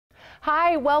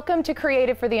Hi, welcome to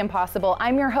Creative for the Impossible.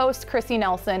 I'm your host, Krissy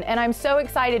Nelson, and I'm so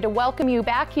excited to welcome you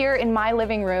back here in my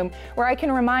living room where I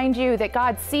can remind you that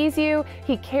God sees you,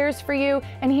 He cares for you,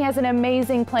 and He has an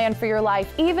amazing plan for your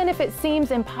life. Even if it seems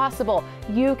impossible,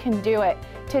 you can do it.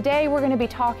 Today, we're going to be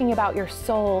talking about your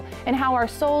soul and how our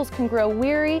souls can grow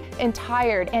weary and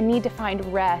tired and need to find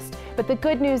rest. But the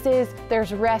good news is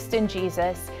there's rest in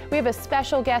Jesus. We have a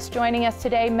special guest joining us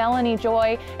today, Melanie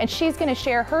Joy, and she's going to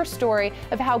share her story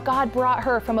of how God brought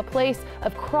her from a place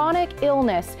of chronic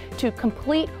illness to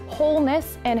complete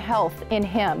wholeness and health in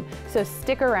Him. So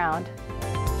stick around.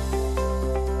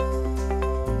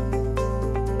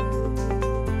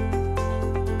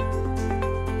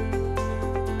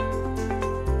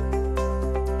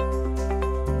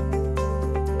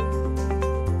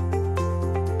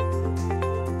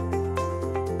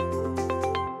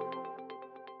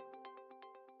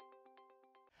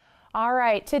 All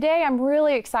right, today I'm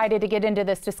really excited to get into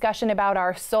this discussion about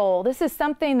our soul. This is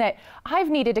something that I've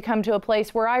needed to come to a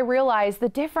place where I realize the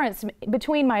difference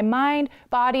between my mind,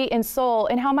 body, and soul,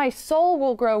 and how my soul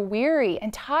will grow weary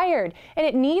and tired, and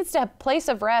it needs a place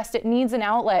of rest. It needs an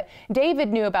outlet.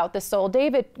 David knew about the soul.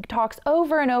 David talks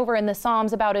over and over in the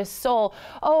Psalms about his soul.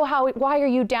 Oh, why are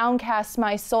you downcast,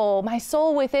 my soul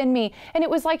within me? And it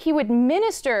was like he would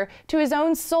minister to his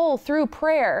own soul through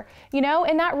prayer, you know,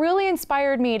 and that really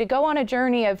inspired me to go on a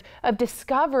journey of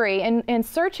discovery and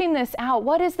searching this out.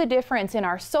 What is the difference in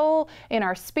our soul, in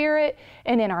our spirit,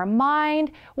 and in our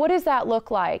mind? What does that look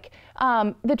like?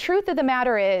 The truth of the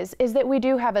matter is that we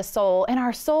do have a soul, and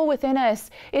our soul within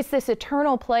us is this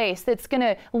eternal place that's going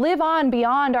to live on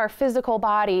beyond our physical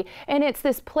body. And it's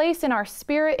this place in our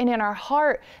spirit and in our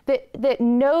heart that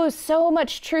knows so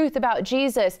much truth about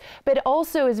Jesus, but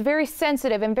also is very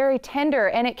sensitive and very tender,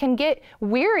 and it can get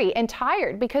weary and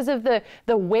tired because of the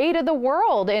weight of the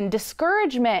world and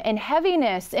discouragement and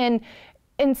heaviness and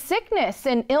sickness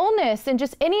and illness and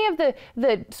just any of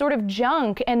the sort of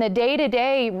junk and the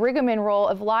day-to-day rigmarole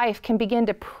of life can begin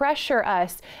to pressure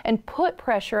us and put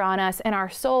pressure on us, and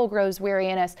our soul grows weary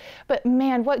in us. But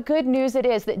man, what good news it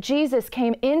is that Jesus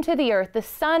came into the earth, the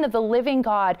Son of the living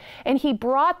God, and He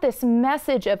brought this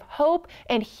message of hope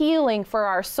and healing for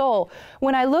our soul.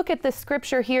 When I look at the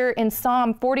scripture here in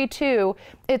Psalm 42,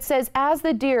 it says, "As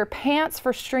the deer pants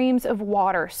for streams of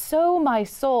water, so my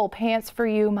soul pants for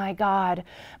you, my God.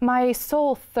 My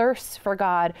soul thirsts for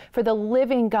God, for the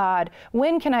living God.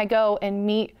 When can I go and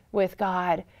meet with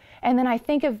God?" And then I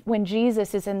think of when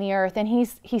Jesus is in the earth and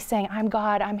he's saying, "I'm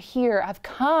God, I'm here, I've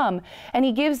come." And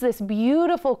He gives this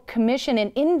beautiful commission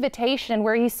and invitation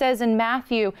where He says in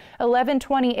Matthew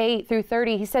 11:28 through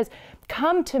 30, He says,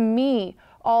 "Come to me,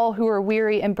 all who are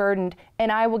weary and burdened,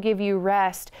 and I will give you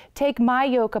rest. Take my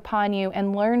yoke upon you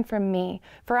and learn from me,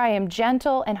 for I am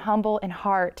gentle and humble in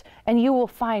heart, and you will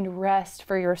find rest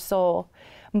for your soul.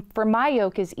 For my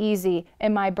yoke is easy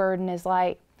and my burden is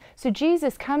light." So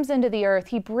Jesus comes into the earth.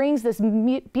 He brings this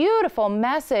beautiful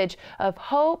message of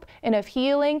hope and of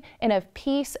healing and of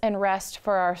peace and rest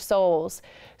for our souls.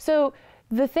 So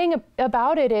the thing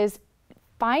about it is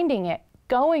finding it,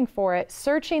 going for it,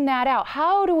 searching that out.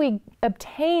 How do we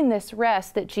obtain this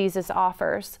rest that Jesus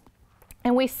offers?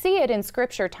 And we see it in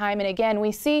Scripture time and again.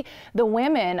 We see the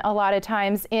women a lot of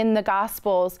times in the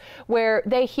Gospels where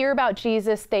they hear about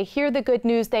Jesus, they hear the good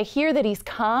news, they hear that He's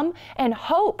come, and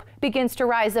hope begins to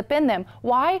rise up in them.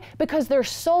 Why? Because their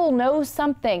soul knows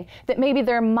something that maybe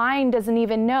their mind doesn't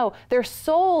even know. Their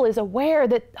soul is aware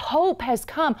that hope has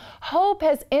come. Hope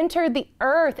has entered the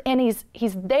earth, and He's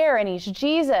there, and He's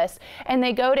Jesus. And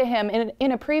they go to Him.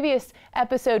 In a previous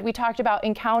episode, we talked about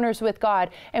encounters with God,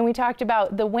 and we talked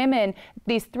about the women,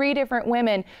 these 3 different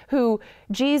women who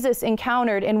Jesus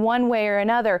encountered in one way or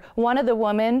another. One of the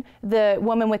woman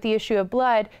with the issue of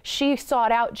blood, she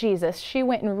sought out Jesus. She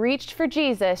went and reached for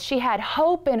Jesus. She had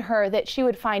hope in her that she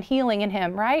would find healing in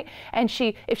Him, right? And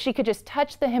if she could just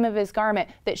touch the hem of His garment,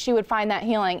 that she would find that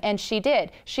healing. And she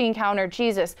did. She encountered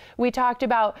Jesus. We talked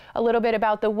about a little bit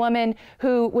about the woman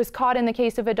who was caught in the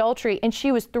case of adultery, and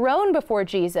she was thrown before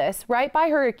Jesus, right, by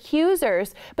her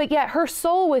accusers, but yet her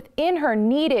soul within her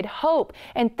needed hope.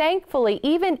 And thankfully,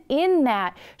 even in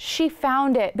that, she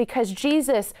found it because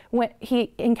Jesus, when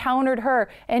He encountered her,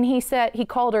 and He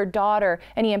called her daughter,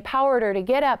 and He empowered her to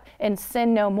get up and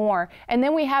sin no more. And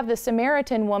then we have the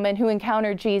Samaritan woman who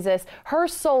encountered Jesus. Her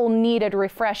soul needed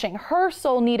refreshing. Her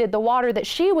soul needed the water that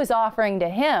she was offering to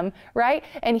Him, right?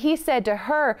 And He said to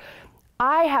her,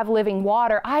 I have living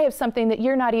water. I have something that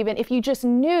you're not even, if you just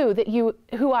knew that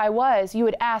who I was, you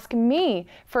would ask me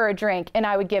for a drink and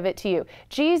I would give it to you.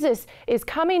 Jesus is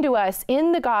coming to us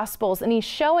in the Gospels, and he's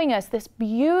showing us this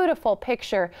beautiful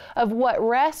picture of what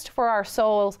rest for our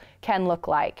souls can look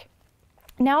like.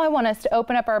 Now I want us to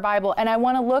open up our Bible, and I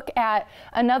want to look at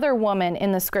another woman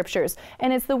in the scriptures.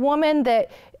 And it's the woman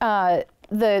that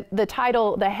the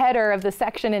title, the header of the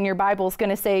section in your Bible is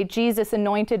going to say, Jesus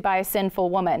anointed by a sinful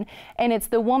woman. And it's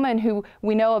the woman who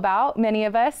we know about, many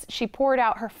of us. She poured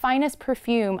out her finest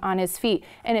perfume on his feet.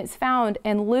 And it's found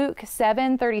in Luke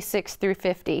 7:36 through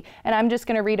 50. And I'm just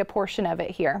going to read a portion of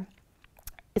it here.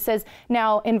 It says,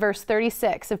 now in verse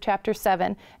 36 of chapter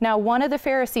 7, now one of the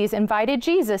Pharisees invited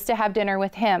Jesus to have dinner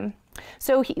with him.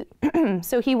 So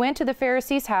he went to the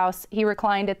Pharisee's house. He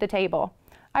reclined at the table.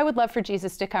 I would love for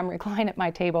Jesus to come recline at my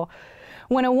table.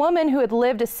 When a woman who had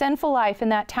lived a sinful life in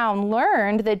that town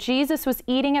learned that Jesus was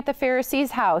eating at the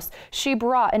Pharisee's house, she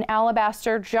brought an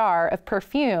alabaster jar of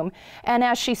perfume, and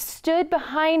as she stood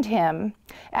behind him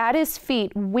at his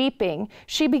feet weeping,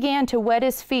 she began to wet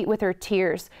his feet with her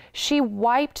tears. She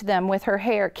wiped them with her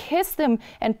hair, kissed them,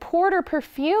 and poured her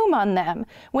perfume on them.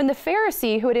 When the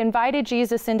Pharisee who had invited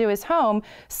Jesus into his home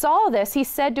saw this, he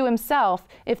said to himself,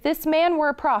 if this man were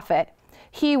a prophet,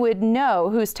 he would know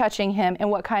who's touching him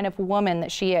and what kind of woman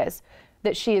that she is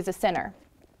a sinner.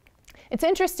 It's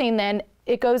interesting then,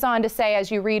 it goes on to say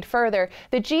as you read further,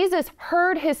 that Jesus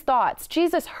heard his thoughts.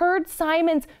 Jesus heard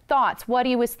Simon's thoughts, what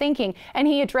he was thinking, and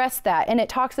he addressed that. And it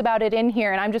talks about it in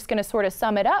here, and I'm just going to sort of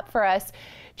sum it up for us.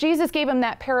 Jesus gave him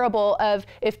that parable of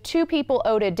if two people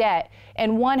owed a debt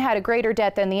and one had a greater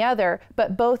debt than the other,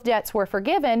 but both debts were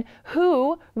forgiven,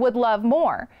 who would love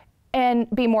more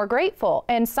and be more grateful?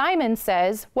 And Simon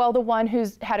says, well, the one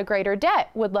who's had a greater debt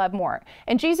would love more.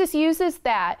 And Jesus uses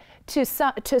that to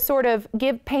sort of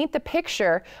paint the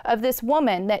picture of this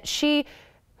woman that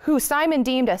who Simon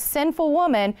deemed a sinful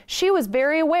woman. She was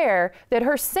very aware that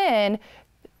her sin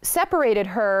separated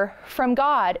her from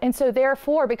God. And so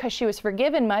therefore, because she was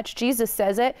forgiven much, Jesus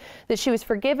says it, that she was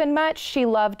forgiven much, she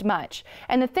loved much.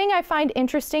 And the thing I find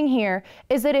interesting here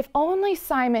is that if only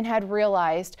Simon had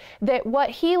realized that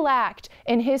what he lacked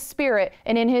in his spirit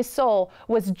and in his soul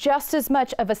was just as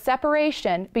much of a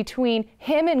separation between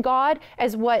him and God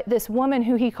as what this woman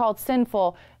who he called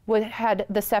sinful had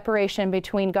the separation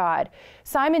between God.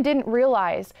 Simon didn't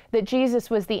realize that Jesus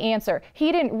was the answer.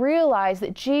 He didn't realize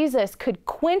that Jesus could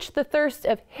quench the thirst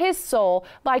of his soul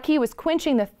like he was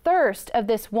quenching the thirst of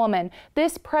this woman.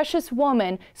 This precious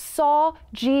woman saw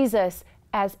Jesus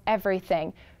as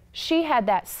everything. She had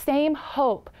that same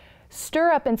hope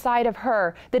stir up inside of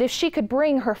her that if she could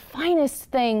bring her finest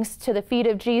things to the feet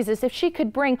of Jesus, if she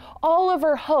could bring all of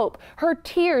her hope, her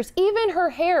tears, even her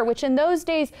hair, which in those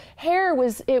days, hair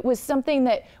was something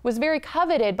that was very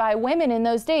coveted by women in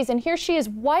those days. And here she is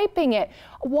wiping it,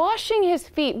 washing his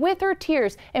feet with her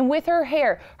tears and with her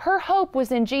hair. Her hope was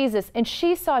in Jesus, and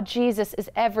she saw Jesus as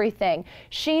everything.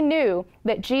 She knew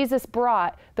that Jesus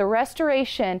brought the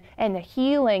restoration and the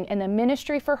healing and the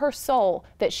ministry for her soul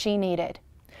that she needed.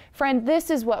 Friend, this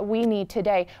is what we need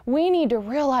today. We need to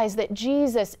realize that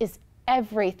Jesus is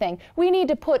everything. We need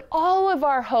to put all of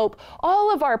our hope,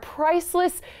 all of our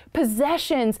priceless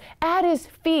possessions at his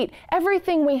feet.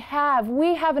 Everything we have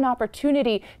an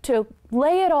opportunity to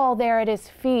lay it all there at his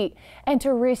feet and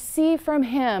to receive from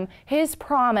him his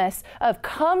promise of,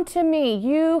 come to me,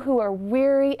 you who are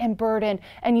weary and burdened,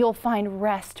 and you'll find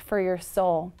rest for your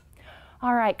soul.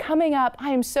 All right, coming up,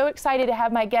 I am so excited to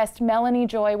have my guest, Melanie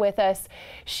Joy, with us.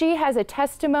 She has a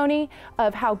testimony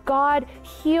of how God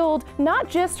healed not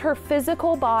just her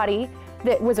physical body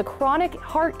that was a chronic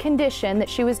heart condition that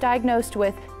she was diagnosed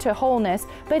with to wholeness,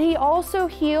 but he also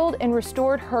healed and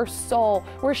restored her soul,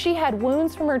 where she had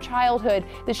wounds from her childhood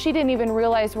that she didn't even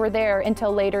realize were there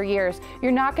until later years.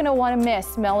 You're not going to want to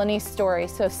miss Melanie's story,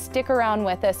 so stick around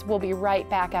with us. We'll be right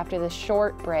back after this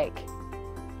short break.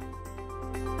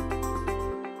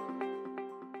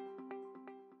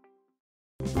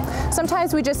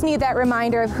 Sometimes we just need that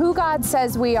reminder of who God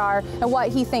says we are and what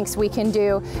he thinks we can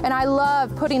do. And I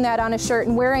love putting that on a shirt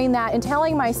and wearing that and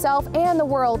telling myself and the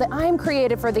world that I'm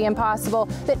created for the impossible,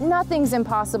 that nothing's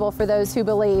impossible for those who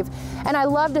believe. And I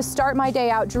love to start my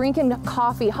day out drinking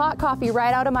coffee, hot coffee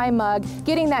right out of my mug,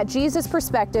 getting that Jesus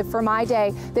perspective for my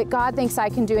day, that God thinks I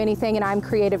can do anything and I'm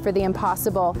created for the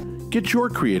impossible. Get your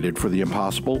Created for the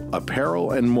Impossible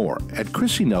apparel and more at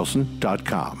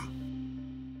KrissyNelson.com.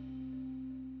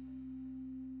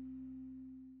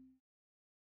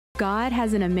 God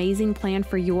has an amazing plan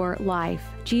for your life.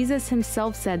 Jesus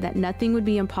himself said that nothing would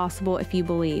be impossible if you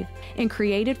believe. In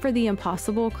Created for the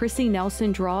Impossible, Krissy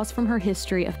Nelson draws from her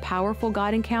history of powerful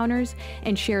God encounters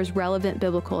and shares relevant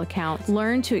biblical accounts.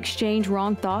 Learn to exchange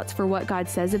wrong thoughts for what God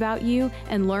says about you,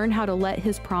 and learn how to let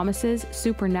his promises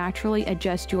supernaturally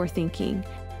adjust your thinking.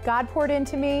 God poured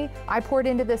into me, I poured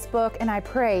into this book, and I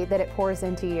pray that it pours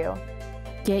into you.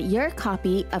 Get your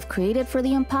copy of Created for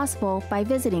the Impossible by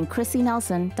visiting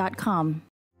KrissyNelson.com.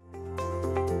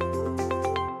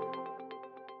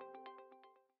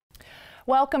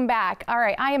 Welcome back. All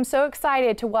right, I am so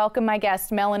excited to welcome my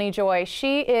guest, Melanie Joy.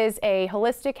 She is a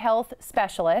holistic health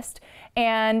specialist,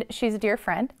 and she's a dear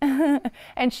friend.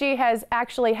 And she has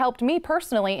actually helped me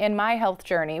personally in my health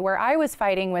journey, where I was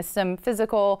fighting with some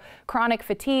physical chronic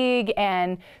fatigue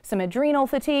and some adrenal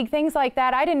fatigue, things like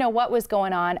that. I didn't know what was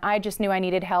going on. I just knew I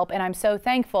needed help, and I'm so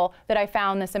thankful that I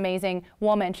found this amazing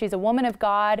woman. She's a woman of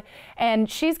God, and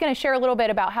she's going to share a little bit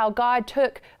about how God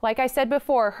took, like I said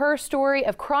before, her story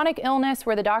of chronic illness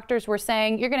where the doctors were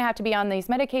saying, you're going to have to be on these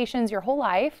medications your whole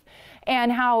life,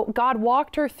 and how God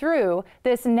walked her through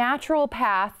this natural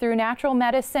path through natural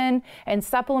medicine and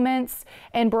supplements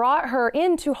and brought her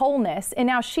into wholeness. And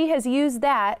now she has used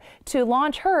that to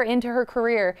launch her into her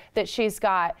career that she's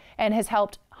got, and has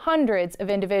helped hundreds of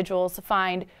individuals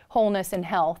find wholeness and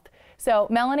health. So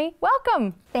Melanie,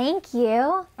 welcome. Thank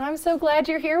you. I'm so glad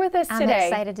you're here with us today. I'm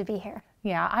excited to be here.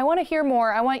 Yeah, I want to hear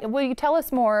more. Will you tell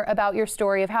us more about your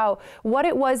story of what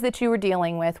it was that you were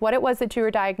dealing with, what it was that you were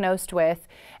diagnosed with,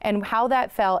 and how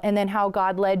that felt, and then how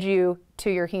God led you to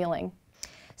your healing?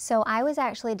 So I was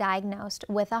actually diagnosed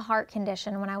with a heart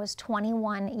condition when I was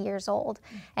 21 years old.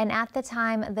 And at the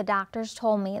time, the doctors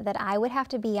told me that I would have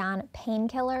to be on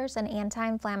painkillers and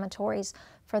anti-inflammatories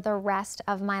for the rest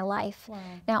of my life. Wow.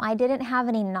 Now, I didn't have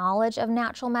any knowledge of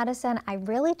natural medicine. I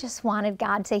really just wanted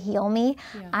God to heal me.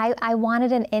 Yeah. I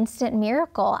wanted an instant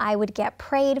miracle. I would get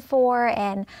prayed for,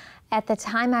 and at the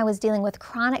time I was dealing with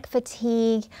chronic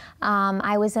fatigue.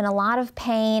 I was in a lot of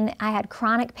pain. I had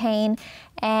chronic pain,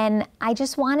 and I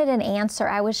just wanted an answer.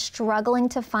 I was struggling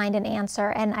to find an answer,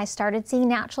 and I started seeing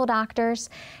natural doctors,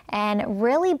 and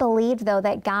really believed, though,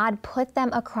 that God put them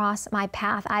across my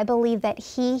path. I believe that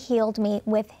He healed me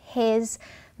with His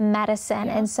medicine.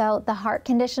 Yeah. And so the heart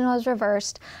condition was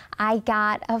reversed. I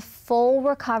got a full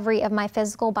recovery of my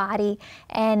physical body,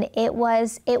 and it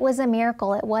was a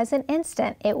miracle. It wasn't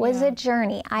instant. It was a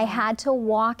journey. I had to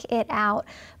walk it out,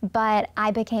 but I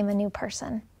became a new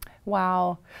person.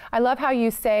 Wow. I love how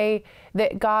you say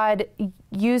that God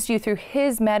used you through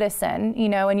His medicine,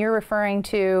 and you're referring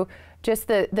to just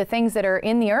the things that are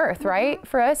in the earth, right?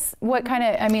 For us, what kind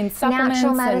of, supplements?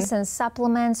 Natural medicine,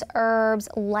 supplements, herbs,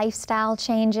 lifestyle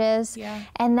changes. Yeah.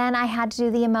 And then I had to do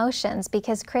the emotions,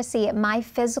 because Krissy, my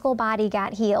physical body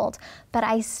got healed, but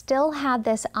I still had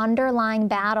this underlying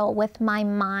battle with my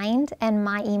mind and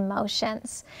my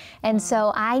emotions. And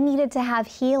so I needed to have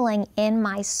healing in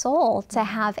my soul to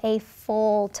have a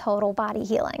full, total body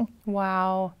healing.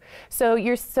 Wow. So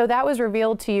that was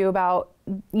revealed to you about,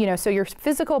 so your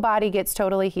physical body gets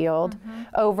totally healed.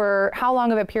 Over how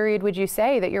long of a period would you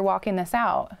say that you're walking this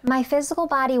out? My physical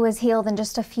body was healed in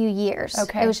just a few years.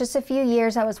 Okay. It was just a few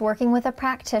years. I was working with a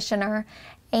practitioner,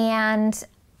 and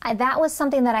that was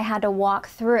something that I had to walk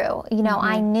through.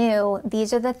 I knew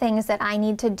these are the things that I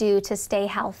need to do to stay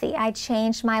healthy. I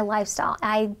changed my lifestyle.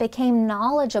 I became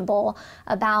knowledgeable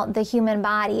about the human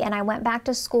body, and I went back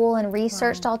to school and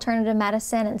researched alternative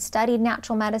medicine and studied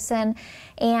natural medicine.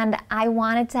 And I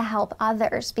wanted to help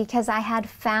others because I had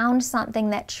found something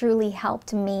that truly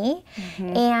helped me.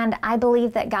 And I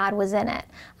believe that God was in it.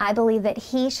 I believe that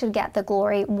He should get the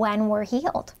glory when we're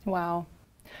healed. Wow.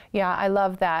 Yeah, I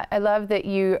love that. I love that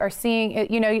you are seeing,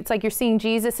 it's like you're seeing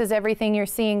Jesus as everything. You're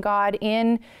seeing God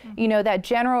in, that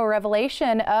general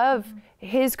revelation of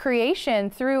His creation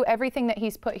through everything that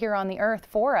He's put here on the earth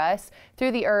for us,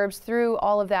 through the herbs, through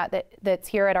all of that's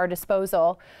here at our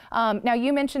disposal. Now,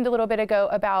 you mentioned a little bit ago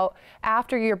about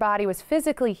after your body was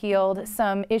physically healed,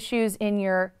 some issues in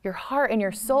your heart and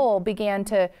your soul began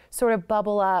to sort of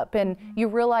bubble up, and you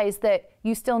realized that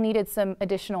you still needed some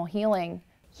additional healing.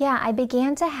 Yeah, I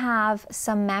began to have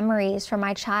some memories from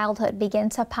my childhood begin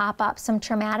to pop up, some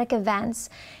traumatic events,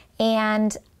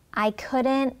 and I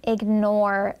couldn't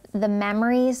ignore the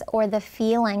memories or the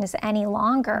feelings any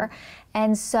longer.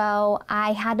 And so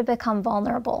I had to become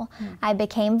vulnerable. I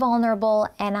became vulnerable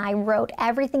and I wrote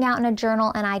everything out in a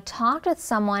journal, and I talked with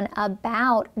someone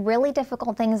about really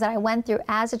difficult things that I went through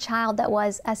as a child that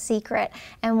was a secret.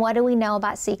 And what do we know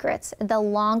about secrets? The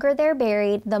longer they're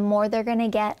buried, the more they're gonna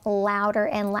get louder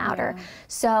and louder. Yeah.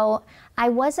 So I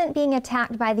wasn't being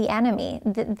attacked by the enemy.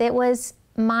 That was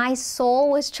my soul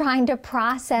was trying to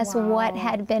process what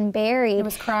had been buried. It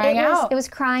was crying out. It was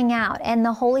crying out. And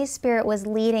the Holy Spirit was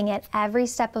leading it every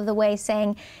step of the way,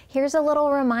 saying, here's a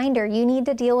little reminder, you need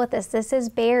to deal with this. This is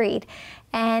buried.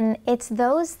 And it's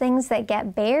those things that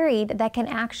get buried that can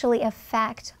actually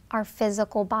affect our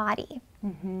physical body.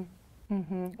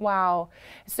 Wow.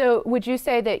 So would you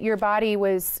say that your body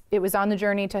was on the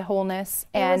journey to wholeness,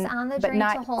 and it was on the journey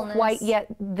but to wholeness, not quite yet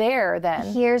there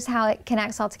then? Here's how it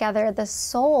connects all together. The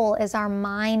soul is our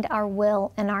mind, our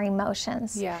will, and our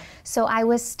emotions. Yeah. So I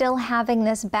was still having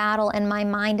this battle in my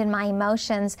mind and my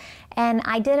emotions, and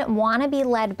I didn't want to be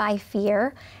led by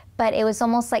fear. But it was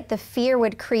almost like the fear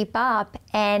would creep up,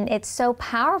 and it's so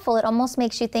powerful, it almost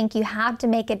makes you think you have to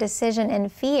make a decision in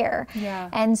fear.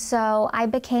 Yeah. And so I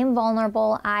became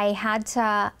vulnerable. I had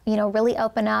to, really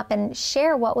open up and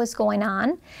share what was going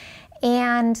on.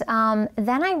 And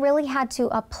then I really had to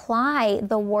apply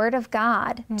the Word of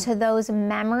God to those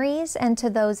memories and to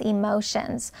those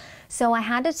emotions. So I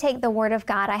had to take the Word of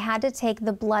God, I had to take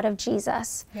the blood of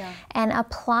Jesus and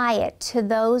apply it to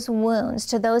those wounds,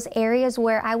 to those areas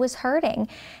where I was hurting.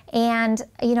 And,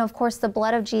 of course, the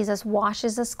blood of Jesus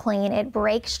washes us clean. It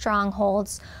breaks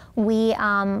strongholds. We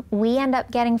end up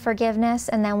getting forgiveness,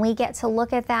 and then we get to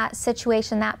look at that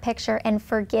situation, that picture, and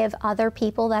forgive other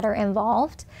people that are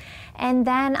involved. And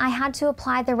then I had to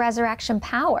apply the resurrection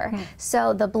power.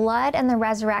 So the blood and the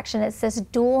resurrection, it's this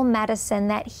dual medicine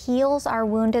that heals our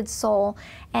wounded soul.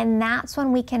 And that's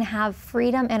when we can have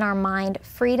freedom in our mind,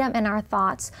 freedom in our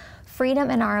thoughts, freedom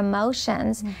in our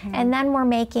emotions. And then we're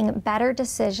making better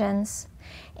decisions.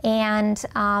 And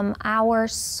our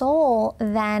soul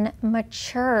then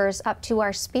matures up to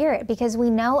our spirit, because we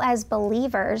know as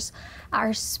believers,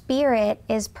 our spirit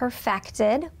is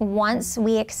perfected once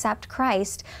we accept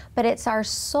Christ, but it's our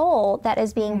soul that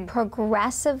is being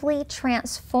progressively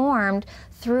transformed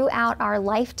throughout our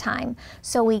lifetime.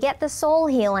 So we get the soul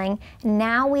healing.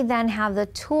 Now we then have the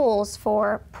tools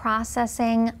for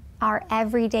processing our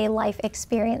everyday life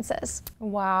experiences.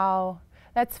 Wow.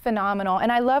 That's phenomenal. And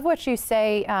I love what you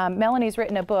say. Melanie's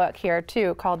written a book here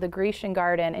too called The Grecian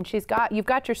Garden, and you've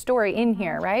got your story in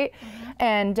here, right?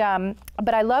 And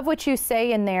but I love what you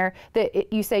say in there,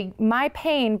 that you say, my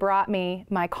pain brought me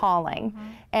my calling.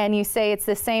 And you say it's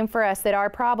the same for us, that our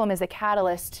problem is a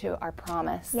catalyst to our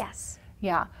promise. Yes.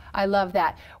 Yeah, I love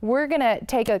that. We're going to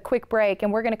take a quick break,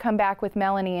 and we're going to come back with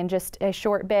Melanie in just a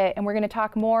short bit, and we're going to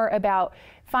talk more about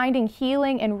finding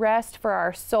healing and rest for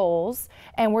our souls.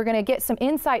 And we're going to get some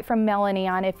insight from Melanie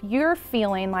on if you're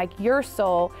feeling like your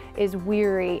soul is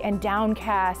weary and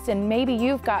downcast, and maybe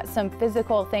you've got some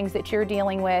physical things that you're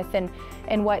dealing with and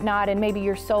whatnot, and maybe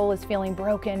your soul is feeling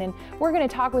broken. And we're going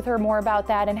to talk with her more about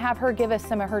that and have her give us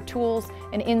some of her tools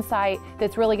and insight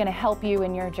that's really going to help you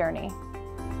in your journey.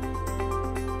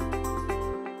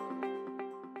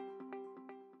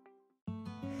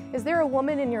 Is there a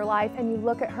woman in your life and you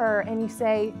look at her and you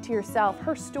say to yourself,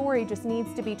 her story just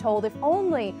needs to be told. If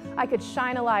only I could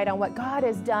shine a light on what God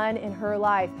has done in her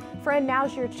life. Friend,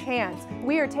 now's your chance.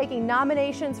 We are taking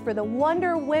nominations for the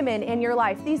Wonder Women in your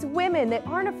life. These women that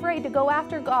aren't afraid to go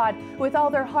after God with all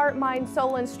their heart, mind,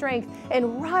 soul, and strength,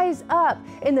 and rise up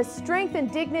in the strength and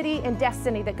dignity and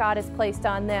destiny that God has placed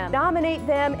on them. Nominate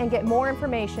them and get more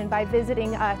information by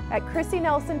visiting us at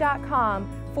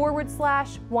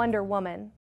krissynelson.com/Wonder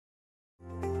Woman.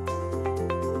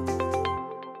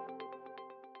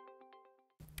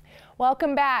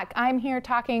 Welcome back. I'm here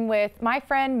talking with my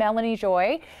friend Melanie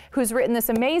Joy, who's written this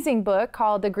amazing book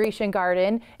called The Grecian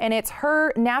Garden, and it's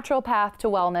her natural path to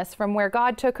wellness, from where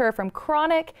God took her from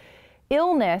chronic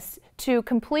illness to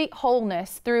complete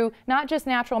wholeness through not just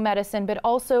natural medicine, but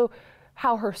also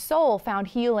how her soul found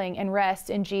healing and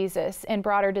rest in Jesus and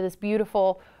brought her to this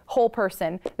beautiful whole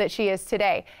person that she is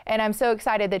today. And I'm so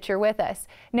excited that you're with us.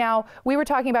 Now, we were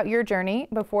talking about your journey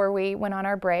before we went on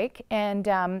our break, and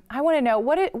I want to know,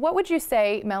 what would you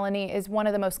say, Melanie, is one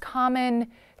of the most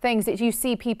common things that you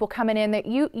see people coming in, that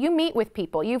you meet with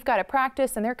people? You've got a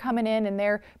practice and they're coming in and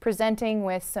they're presenting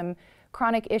with some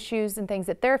chronic issues and things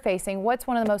that they're facing, what's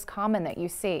one of the most common that you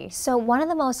see? So one of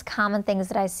the most common things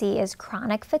that I see is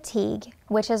chronic fatigue,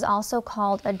 which is also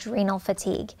called adrenal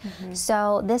fatigue.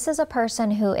 So this is a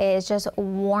person who is just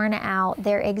worn out,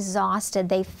 they're exhausted,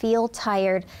 they feel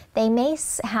tired, they may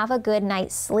have a good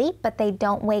night's sleep, but they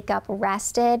don't wake up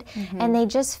rested, and they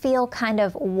just feel kind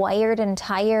of wired and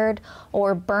tired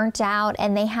or burnt out,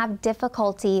 and they have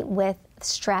difficulty with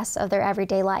stress of their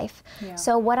everyday life.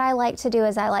 So what I like to do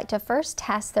is I like to first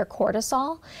test their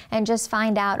cortisol and just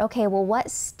find out, okay, well,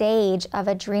 what stage of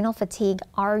adrenal fatigue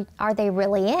are they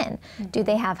really in? Do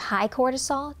they have high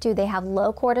cortisol? Do they have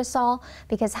low cortisol?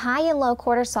 Because high and low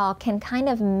cortisol can kind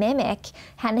of mimic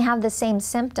and have the same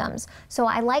symptoms. So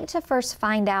I like to first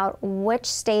find out which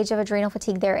stage of adrenal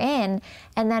fatigue they're in,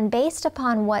 and then based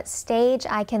upon what stage,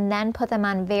 I can then put them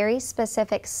on very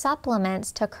specific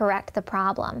supplements to correct the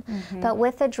problem. But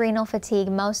with adrenal fatigue,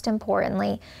 most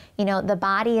importantly, you know, the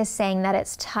body is saying that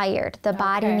it's tired. The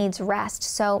body needs rest.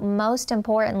 So most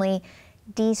importantly,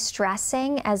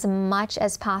 de-stressing as much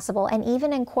as possible, and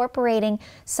even incorporating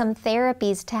some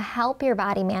therapies to help your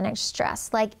body manage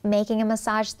stress, like making a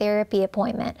massage therapy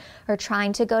appointment, or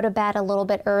trying to go to bed a little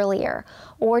bit earlier,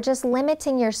 or just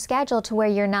limiting your schedule to where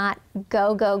you're not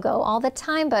go, go, go all the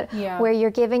time, but where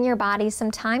you're giving your body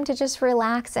some time to just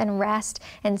relax and rest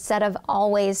instead of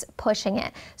always pushing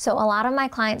it. So a lot of my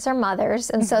clients are mothers,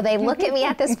 and so they look at me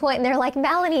at this point and they're like,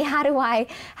 Melanie, how do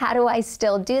I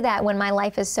still do that when my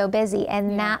life is so busy?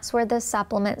 And that's where the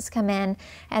supplements come in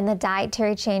and the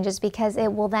dietary changes, because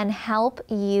it will then help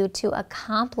you to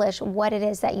accomplish what it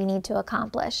is that you need to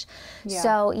accomplish.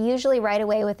 So usually right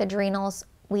away with adrenals,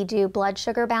 we do blood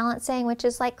sugar balancing, which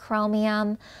is like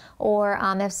chromium, or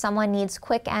if someone needs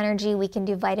quick energy, we can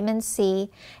do vitamin C.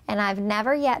 And I've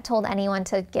never yet told anyone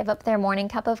to give up their morning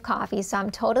cup of coffee, so I'm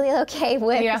totally okay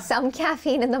with some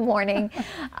caffeine in the morning.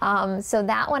 So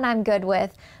that one I'm good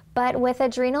with. But with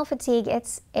adrenal fatigue,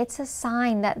 it's a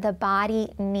sign that the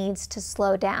body needs to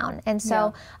slow down. And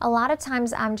so a lot of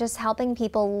times I'm just helping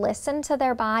people listen to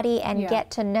their body and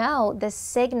get to know the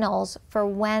signals for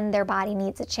when their body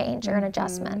needs a change or an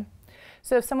adjustment.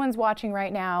 So if someone's watching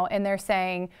right now and they're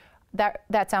saying,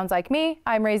 that sounds like me,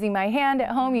 I'm raising my hand at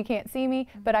home, you can't see me,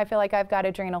 but I feel like I've got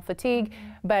adrenal fatigue,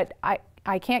 but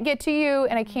I can't get to you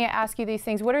and I can't ask you these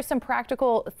things. What are some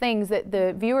practical things that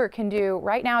the viewer can do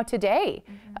right now today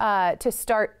to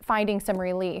start finding some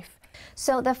relief?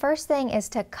 So the first thing is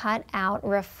to cut out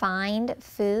refined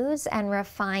foods and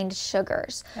refined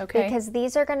sugars, because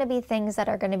these are going to be things that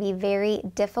are going to be very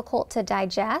difficult to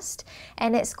digest,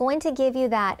 and it's going to give you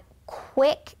that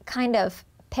quick kind of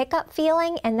pickup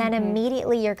feeling, and then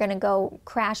immediately you're going to go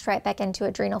crash right back into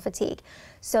adrenal fatigue.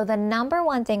 So the number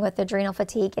one thing with adrenal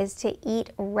fatigue is to eat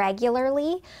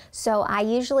regularly. So I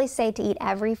usually say to eat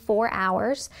every 4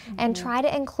 hours and try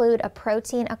to include a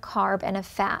protein, a carb, and a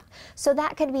fat. So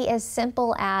that could be as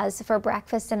simple as for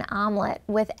breakfast an omelet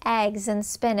with eggs and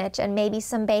spinach and maybe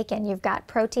some bacon. You've got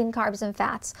protein, carbs, and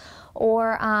fats.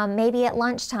 Or maybe at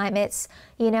lunchtime it's,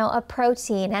 you know, a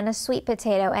protein and a sweet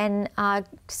potato and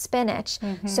spinach.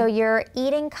 So you're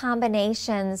eating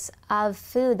combinations of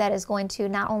food that is going to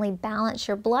not only balance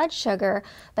your blood sugar,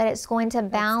 but it's going to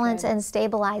balance and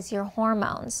stabilize your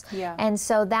hormones. And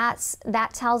so that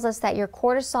tells us that your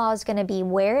cortisol is going to be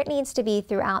where it needs to be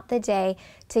throughout the day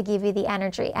to give you the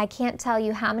energy. I can't tell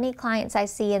you how many clients I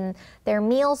see and their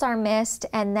meals are missed,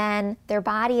 and then their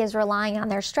body is relying on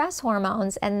their stress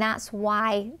hormones, and that's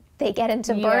why they get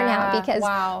into burnout,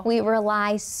 because we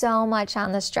rely so much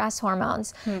on the stress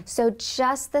hormones. So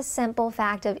just the simple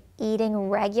fact of eating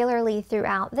regularly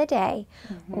throughout the day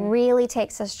really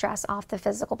takes the stress off the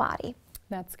physical body.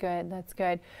 That's good. That's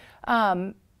good.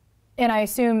 And I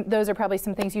assume those are probably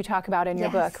some things you talk about in your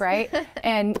book, right?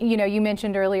 And you know, you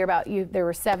mentioned earlier about there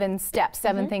were 7 steps,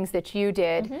 7 things that you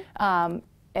did.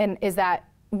 And is that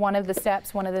one of the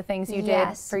steps, one of the things you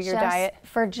did for your diet?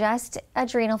 For just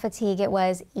adrenal fatigue, it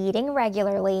was eating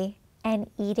regularly and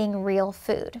eating real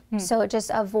food. So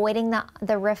just avoiding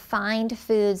the refined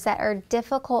foods that are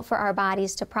difficult for our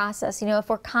bodies to process. You know, if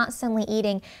we're constantly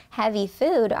eating heavy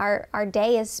food, our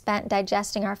day is spent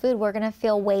digesting our food, we're gonna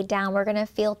feel weighed down, we're gonna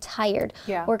feel tired,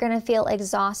 we're gonna feel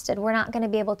exhausted, we're not gonna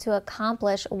be able to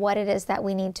accomplish what it is that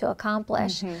we need to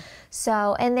accomplish.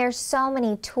 So, and there's so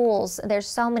many tools, there's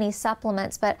so many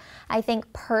supplements, but I think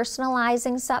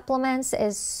personalizing supplements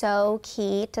is so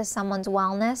key to someone's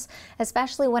wellness,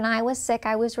 especially when I was sick,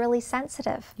 I was really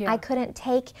sensitive. I couldn't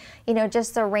take, you know,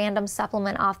 just a random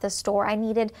supplement off the store. I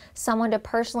needed someone to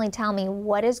personally tell me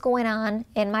what is going on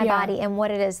in my body and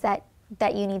what it is that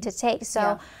you need to take.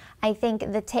 So I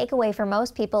think the takeaway for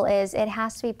most people is it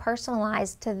has to be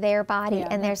personalized to their body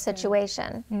and their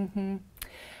situation. Mm-hmm.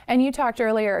 And you talked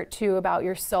earlier too about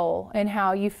your soul and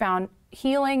how you found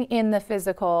healing in the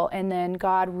physical, and then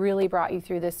God really brought you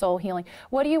through this soul healing.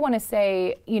 What do you want to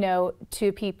say,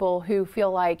 to people who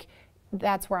feel like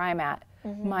that's where I'm at?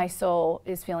 My soul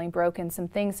is feeling broken. Some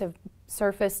things have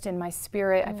surfaced in my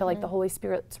spirit. I feel like the Holy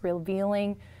Spirit's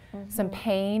revealing some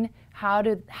pain. How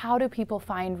do people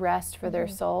find rest for their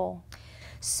soul?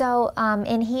 So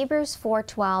in Hebrews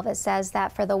 4:12, it says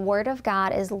that for the word of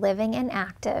God is living and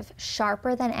active,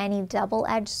 sharper than any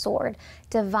double-edged sword,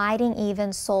 dividing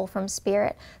even soul from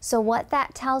spirit. So what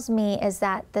that tells me is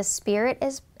that the spirit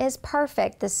is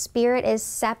perfect. The spirit is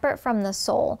separate from the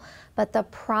soul, but the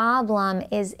problem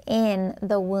is in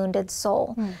the wounded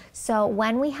soul. So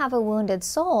when we have a wounded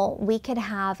soul, we could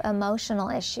have emotional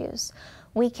issues.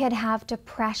 We could have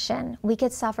depression. We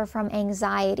could suffer from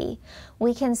anxiety.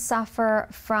 We can suffer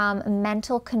from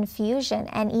mental confusion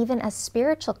and even a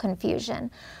spiritual confusion.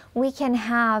 We can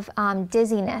have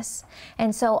dizziness.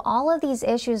 And so all of these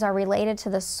issues are related to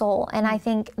the soul. And I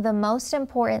think the most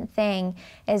important thing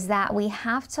is that we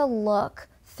have to look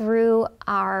through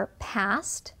our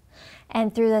past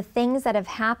and through the things that have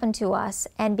happened to us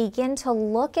and begin to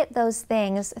look at those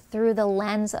things through the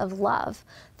lens of love,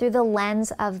 through the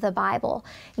lens of the Bible.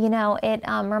 It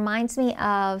reminds me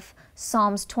of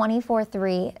Psalms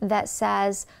 24:3 that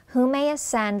says, "Who may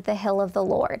ascend the hill of the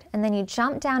Lord?" And then you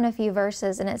jump down a few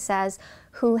verses and it says,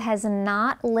 "Who has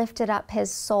not lifted up his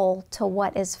soul to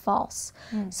what is false."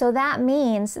 So that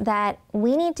means that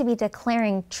we need to be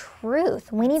declaring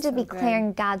truth. We need to be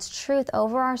declaring God's truth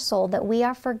over our soul, that we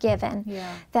are forgiven,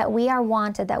 that we are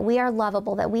wanted, that we are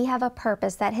lovable, that we have a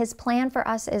purpose, that his plan for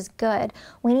us is good.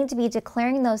 We need to be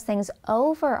declaring those things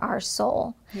over our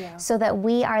soul so that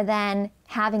we are then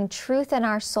having truth in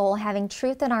our soul, having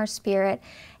truth in our spirit,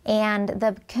 and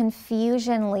the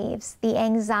confusion leaves, the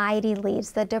anxiety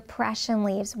leaves, the depression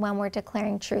leaves when we're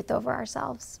declaring truth over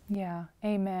ourselves. Yeah,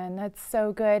 amen. That's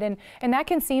so good. And that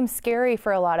can seem scary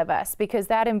for a lot of us because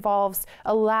that involves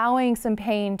allowing some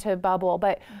pain to bubble.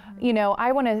 But,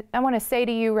 I want to say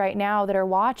to you right now that are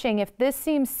watching, if this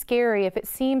seems scary, if it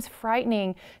seems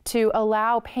frightening to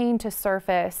allow pain to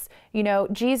surface,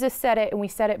 Jesus said it and we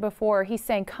said it before. He's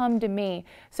saying, "Come to me."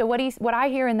 So what I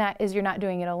hear in that is you're not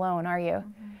doing it alone, are you?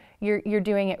 You're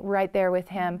doing it right there with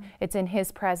him. It's in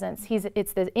his presence.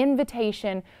 It's the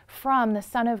invitation from the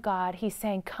Son of God. He's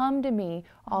saying, "Come to me,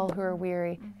 all who are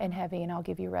weary and heavy, and I'll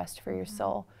give you rest for your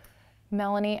soul."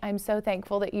 Melanie, I'm so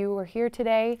thankful that you were here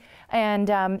today,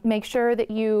 and make sure that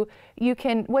you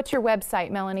can, what's your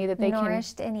website, Melanie, that they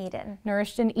Nurished in Eden.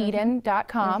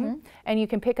 NurishedInEden.com, and you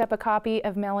can pick up a copy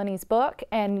of Melanie's book,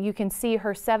 and you can see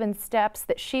her 7 steps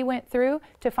that she went through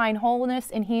to find wholeness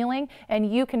and healing,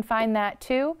 and you can find that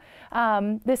too.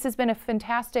 This has been a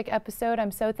fantastic episode.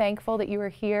 I'm so thankful that you were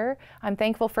here. I'm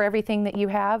thankful for everything that you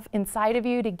have inside of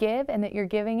you to give and that you're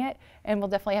giving it, and we'll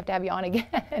definitely have to have you on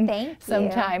again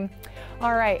sometime.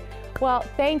 All right. Well,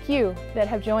 thank you that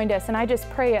have joined us, and I just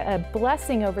pray a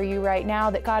blessing over you right now,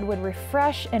 that God would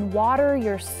refresh and water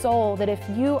your soul, that if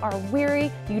you are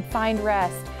weary, you'd find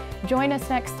rest. Join us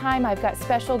next time. I've got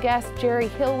special guest Jerry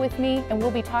Hill with me, and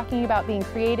we'll be talking about being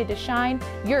created to shine.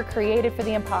 You're created for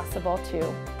the impossible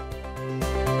too.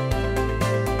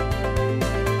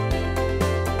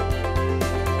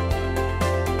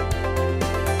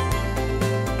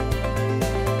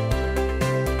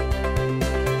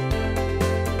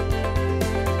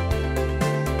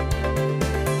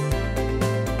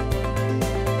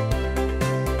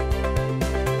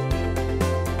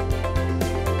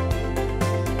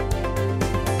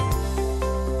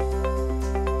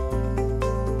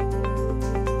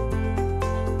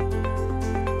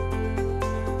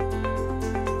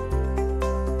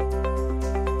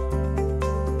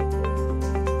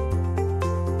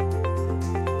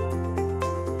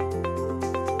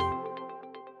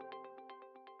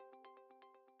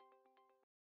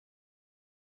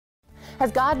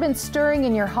 Has God been stirring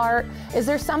in your heart? Is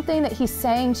there something that He's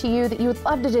saying to you that you would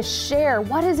love to just share?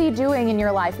 What is He doing in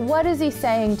your life? What is He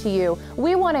saying to you?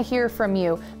 We want to hear from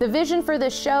you. The vision for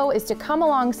this show is to come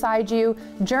alongside you,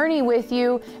 journey with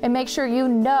you, and make sure you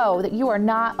know that you are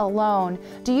not alone.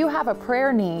 Do you have a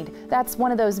prayer need? That's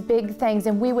one of those big things,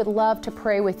 and we would love to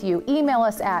pray with you. Email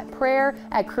us at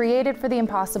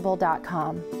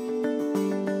prayer@createdfortheimpossible.com.